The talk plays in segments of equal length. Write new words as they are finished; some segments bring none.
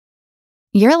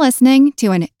You're listening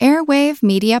to an Airwave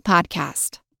Media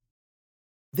Podcast.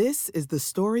 This is the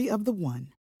story of the one.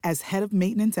 As head of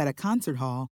maintenance at a concert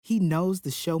hall, he knows the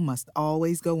show must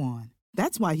always go on.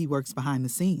 That's why he works behind the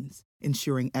scenes,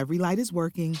 ensuring every light is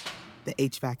working, the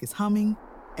HVAC is humming,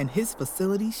 and his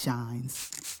facility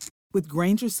shines. With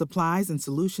Grainger's supplies and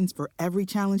solutions for every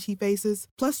challenge he faces,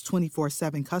 plus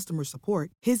 24/7 customer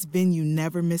support, his venue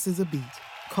never misses a beat.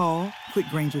 Call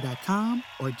quickgrainger.com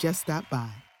or just stop by.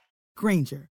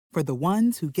 Grainger, for the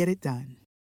ones who get it done.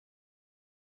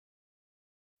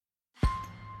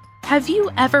 Have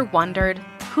you ever wondered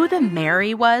who the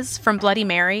Mary was from Bloody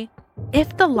Mary?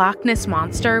 If the Loch Ness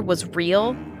Monster was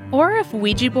real, or if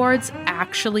Ouija boards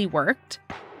actually worked?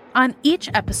 On each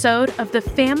episode of the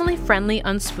family-friendly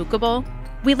Unspookable,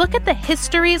 we look at the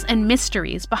histories and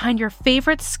mysteries behind your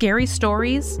favorite scary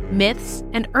stories, myths,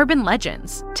 and urban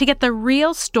legends to get the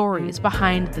real stories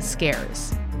behind the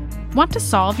scares. Want to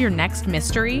solve your next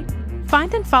mystery?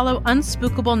 Find and follow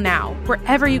Unspookable now,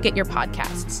 wherever you get your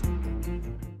podcasts.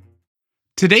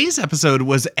 Today's episode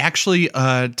was actually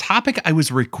a topic I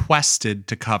was requested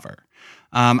to cover.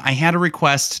 I had a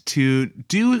request to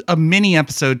do a mini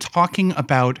episode talking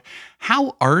about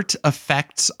how art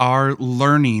affects our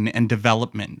learning and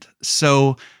development.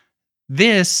 So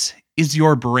this is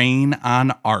your brain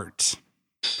on art.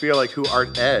 I feel like who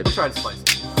art ed? We'll try to splice it.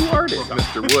 Who art is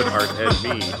Mr. Wood art ed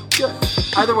me? Good.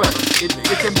 Either way, it's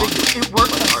ambiguous. It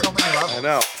works on so many levels. I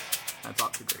know. That's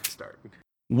off to a great start.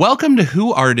 Welcome to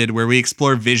Who Arted, where we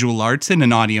explore visual arts in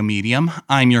an audio medium.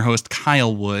 I'm your host,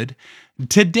 Kyle Wood.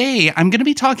 Today, I'm going to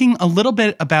be talking a little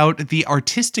bit about the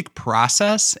artistic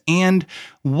process and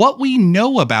what we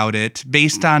know about it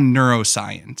based on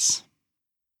neuroscience.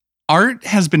 Art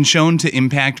has been shown to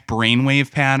impact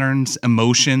brainwave patterns,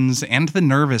 emotions, and the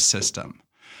nervous system.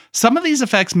 Some of these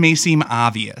effects may seem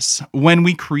obvious. When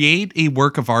we create a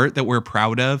work of art that we're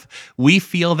proud of, we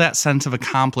feel that sense of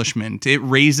accomplishment. It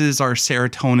raises our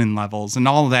serotonin levels and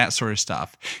all of that sort of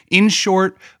stuff. In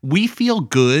short, we feel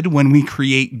good when we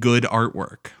create good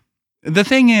artwork. The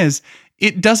thing is,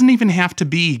 it doesn't even have to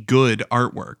be good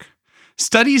artwork.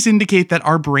 Studies indicate that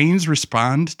our brains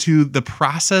respond to the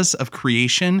process of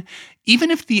creation,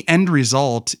 even if the end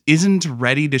result isn't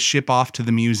ready to ship off to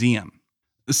the museum.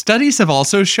 Studies have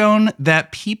also shown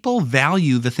that people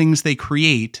value the things they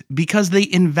create because they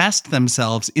invest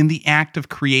themselves in the act of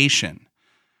creation.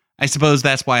 I suppose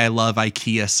that's why I love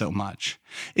IKEA so much.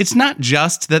 It's not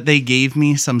just that they gave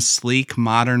me some sleek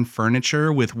modern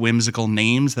furniture with whimsical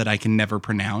names that I can never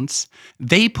pronounce.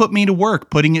 They put me to work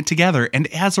putting it together, and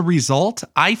as a result,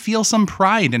 I feel some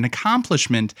pride and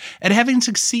accomplishment at having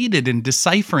succeeded in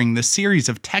deciphering the series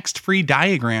of text-free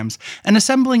diagrams and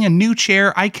assembling a new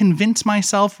chair I convinced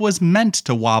myself was meant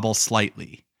to wobble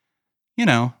slightly. You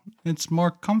know, it's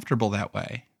more comfortable that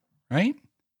way, right?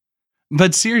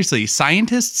 But seriously,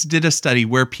 scientists did a study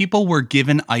where people were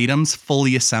given items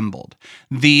fully assembled.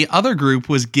 The other group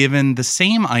was given the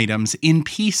same items in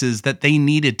pieces that they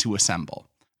needed to assemble.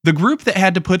 The group that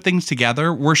had to put things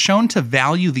together were shown to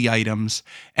value the items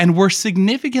and were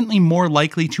significantly more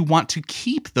likely to want to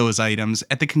keep those items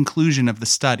at the conclusion of the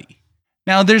study.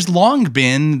 Now, there's long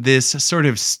been this sort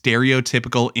of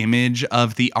stereotypical image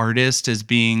of the artist as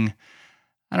being,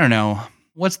 I don't know,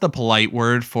 what's the polite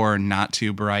word for not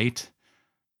too bright?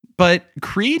 But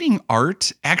creating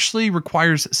art actually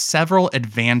requires several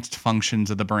advanced functions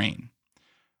of the brain.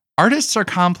 Artists are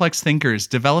complex thinkers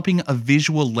developing a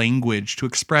visual language to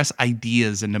express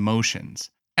ideas and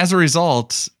emotions. As a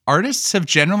result, artists have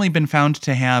generally been found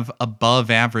to have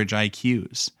above average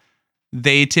IQs.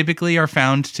 They typically are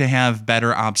found to have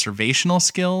better observational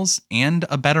skills and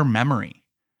a better memory.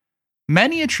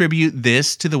 Many attribute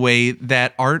this to the way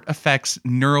that art affects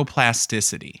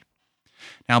neuroplasticity.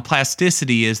 Now,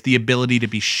 plasticity is the ability to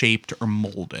be shaped or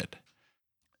molded.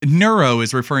 Neuro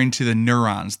is referring to the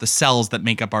neurons, the cells that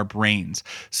make up our brains.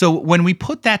 So when we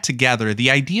put that together, the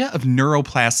idea of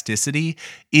neuroplasticity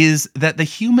is that the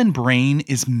human brain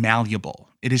is malleable.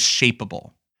 It is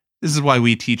shapeable. This is why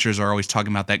we teachers are always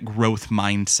talking about that growth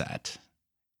mindset.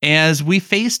 As we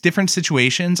face different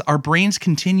situations, our brains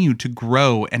continue to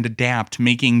grow and adapt,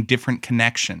 making different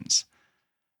connections.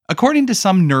 According to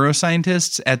some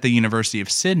neuroscientists at the University of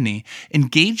Sydney,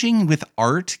 engaging with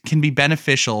art can be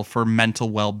beneficial for mental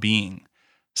well-being.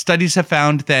 Studies have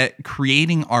found that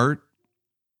creating art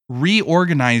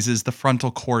reorganizes the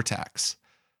frontal cortex.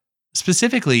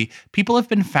 Specifically, people have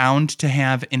been found to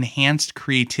have enhanced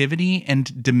creativity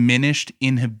and diminished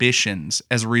inhibitions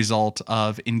as a result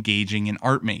of engaging in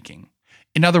art making.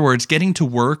 In other words, getting to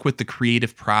work with the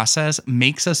creative process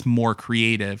makes us more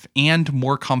creative and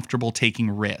more comfortable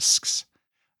taking risks.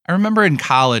 I remember in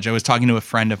college, I was talking to a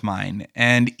friend of mine,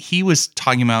 and he was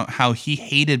talking about how he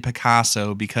hated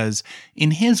Picasso because,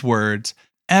 in his words,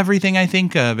 everything I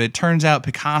think of, it turns out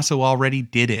Picasso already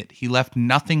did it. He left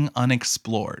nothing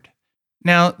unexplored.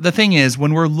 Now, the thing is,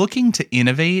 when we're looking to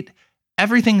innovate,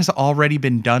 everything's already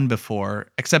been done before,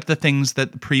 except the things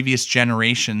that the previous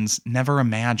generations never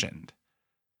imagined.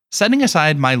 Setting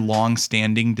aside my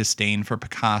long-standing disdain for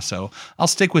Picasso, I'll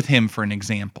stick with him for an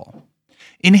example.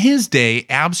 In his day,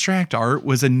 abstract art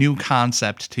was a new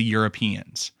concept to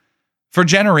Europeans. For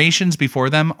generations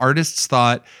before them, artists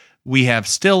thought, we have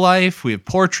still life, we have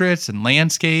portraits and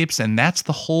landscapes, and that's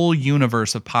the whole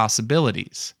universe of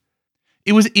possibilities.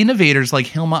 It was innovators like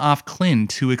Hilma af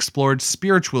Klint who explored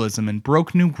spiritualism and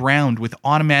broke new ground with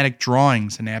automatic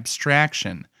drawings and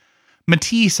abstraction.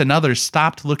 Matisse and others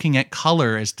stopped looking at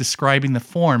color as describing the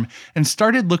form and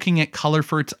started looking at color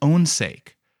for its own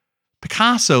sake.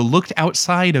 Picasso looked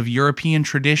outside of European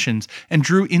traditions and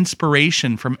drew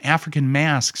inspiration from African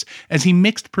masks as he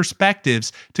mixed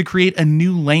perspectives to create a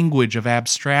new language of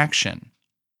abstraction.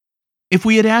 If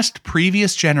we had asked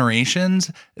previous generations,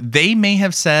 they may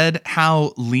have said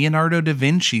how Leonardo da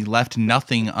Vinci left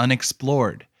nothing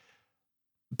unexplored.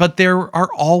 But there are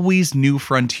always new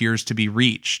frontiers to be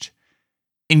reached.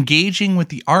 Engaging with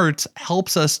the arts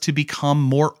helps us to become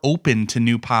more open to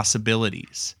new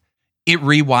possibilities. It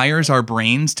rewires our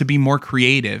brains to be more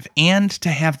creative and to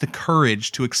have the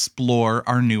courage to explore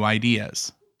our new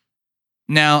ideas.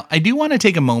 Now, I do want to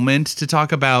take a moment to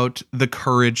talk about the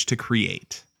courage to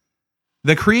create.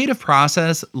 The creative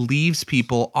process leaves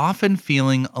people often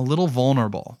feeling a little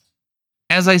vulnerable.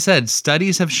 As I said,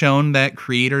 studies have shown that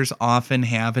creators often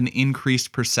have an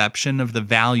increased perception of the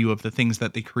value of the things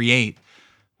that they create,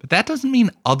 but that doesn't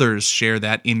mean others share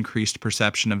that increased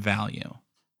perception of value.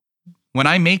 When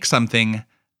I make something,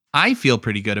 I feel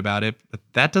pretty good about it, but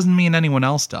that doesn't mean anyone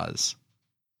else does.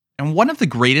 And one of the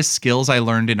greatest skills I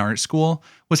learned in art school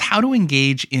was how to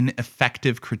engage in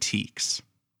effective critiques.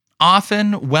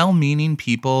 Often, well-meaning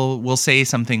people will say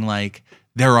something like,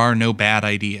 there are no bad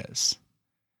ideas.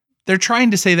 They're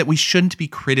trying to say that we shouldn't be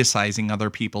criticizing other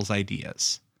people's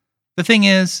ideas. The thing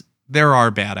is, there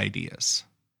are bad ideas.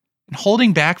 And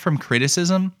holding back from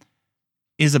criticism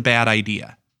is a bad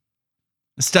idea.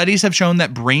 Studies have shown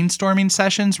that brainstorming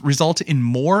sessions result in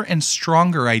more and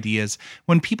stronger ideas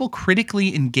when people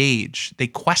critically engage, they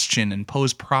question and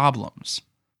pose problems.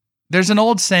 There's an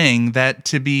old saying that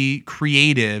to be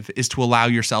creative is to allow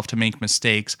yourself to make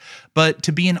mistakes, but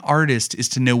to be an artist is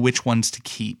to know which ones to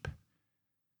keep.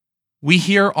 We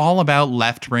hear all about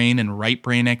left brain and right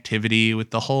brain activity with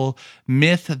the whole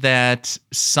myth that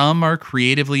some are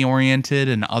creatively oriented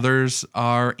and others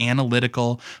are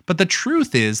analytical. But the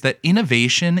truth is that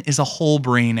innovation is a whole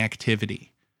brain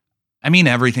activity. I mean,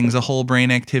 everything's a whole brain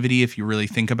activity if you really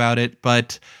think about it,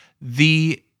 but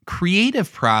the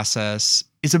creative process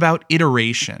is about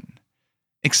iteration,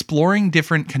 exploring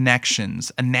different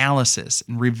connections, analysis,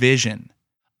 and revision.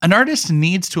 An artist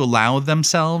needs to allow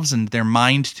themselves and their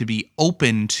mind to be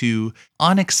open to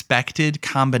unexpected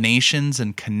combinations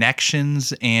and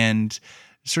connections and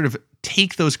sort of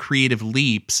take those creative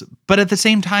leaps. But at the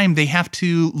same time, they have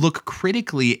to look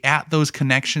critically at those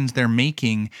connections they're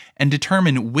making and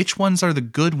determine which ones are the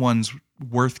good ones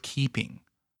worth keeping.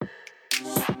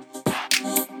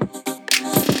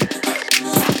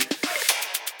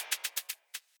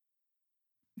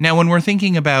 Now, when we're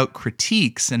thinking about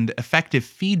critiques and effective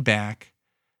feedback,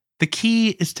 the key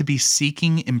is to be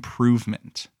seeking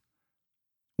improvement.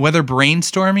 Whether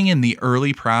brainstorming in the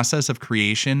early process of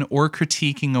creation or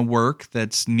critiquing a work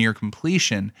that's near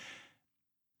completion,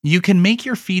 you can make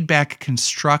your feedback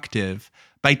constructive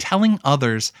by telling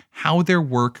others how their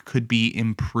work could be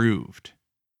improved.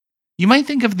 You might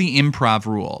think of the improv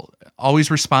rule,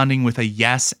 always responding with a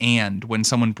yes and when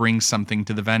someone brings something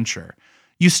to the venture.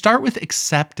 You start with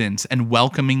acceptance and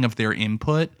welcoming of their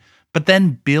input, but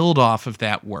then build off of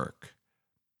that work.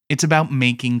 It's about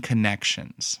making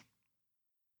connections.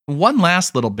 One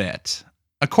last little bit.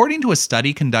 According to a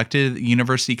study conducted at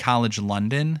University College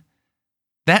London,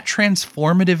 that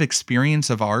transformative experience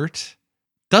of art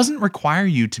doesn't require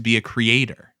you to be a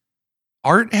creator.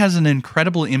 Art has an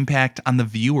incredible impact on the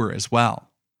viewer as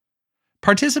well.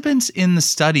 Participants in the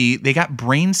study, they got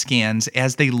brain scans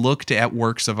as they looked at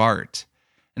works of art.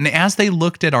 And as they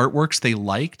looked at artworks they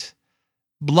liked,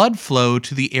 blood flow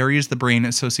to the areas of the brain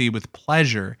associated with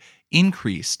pleasure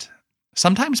increased,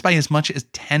 sometimes by as much as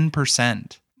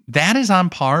 10%. That is on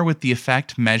par with the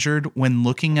effect measured when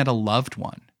looking at a loved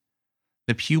one.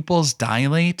 The pupils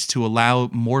dilate to allow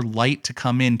more light to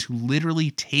come in to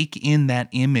literally take in that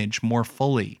image more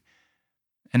fully.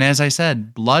 And as I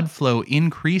said, blood flow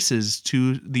increases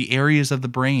to the areas of the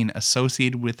brain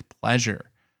associated with pleasure.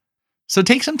 So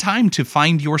take some time to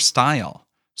find your style.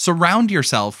 Surround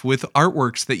yourself with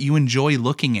artworks that you enjoy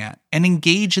looking at and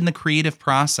engage in the creative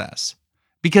process,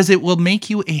 because it will make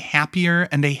you a happier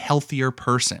and a healthier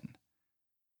person.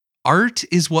 Art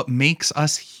is what makes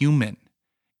us human.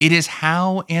 It is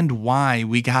how and why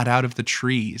we got out of the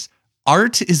trees.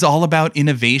 Art is all about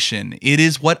innovation. It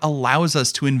is what allows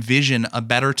us to envision a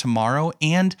better tomorrow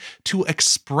and to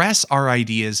express our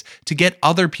ideas to get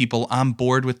other people on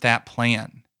board with that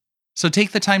plan. So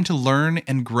take the time to learn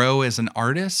and grow as an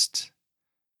artist,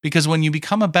 because when you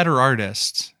become a better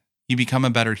artist, you become a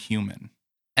better human.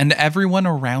 And everyone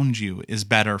around you is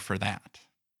better for that.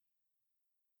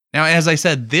 Now, as I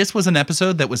said, this was an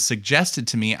episode that was suggested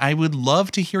to me. I would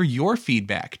love to hear your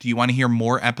feedback. Do you want to hear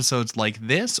more episodes like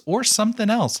this or something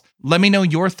else? Let me know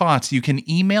your thoughts. You can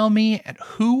email me at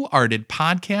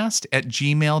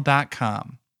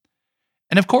whoartedpodcast@gmail.com.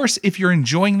 And of course, if you're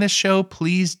enjoying this show,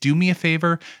 please do me a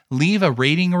favor, leave a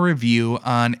rating or review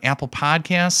on Apple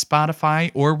Podcasts,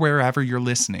 Spotify, or wherever you're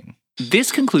listening.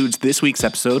 This concludes this week's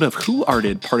episode of Who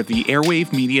Arted, part of the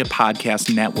Airwave Media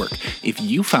Podcast Network. If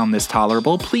you found this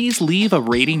tolerable, please leave a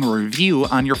rating or review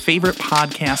on your favorite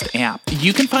podcast app.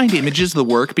 You can find images of the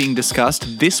work being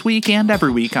discussed this week and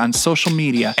every week on social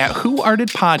media at Who Arted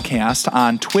Podcast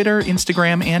on Twitter,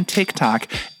 Instagram, and TikTok,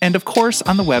 and of course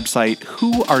on the website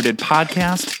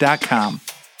whoartedpodcast.com.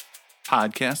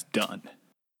 Podcast done.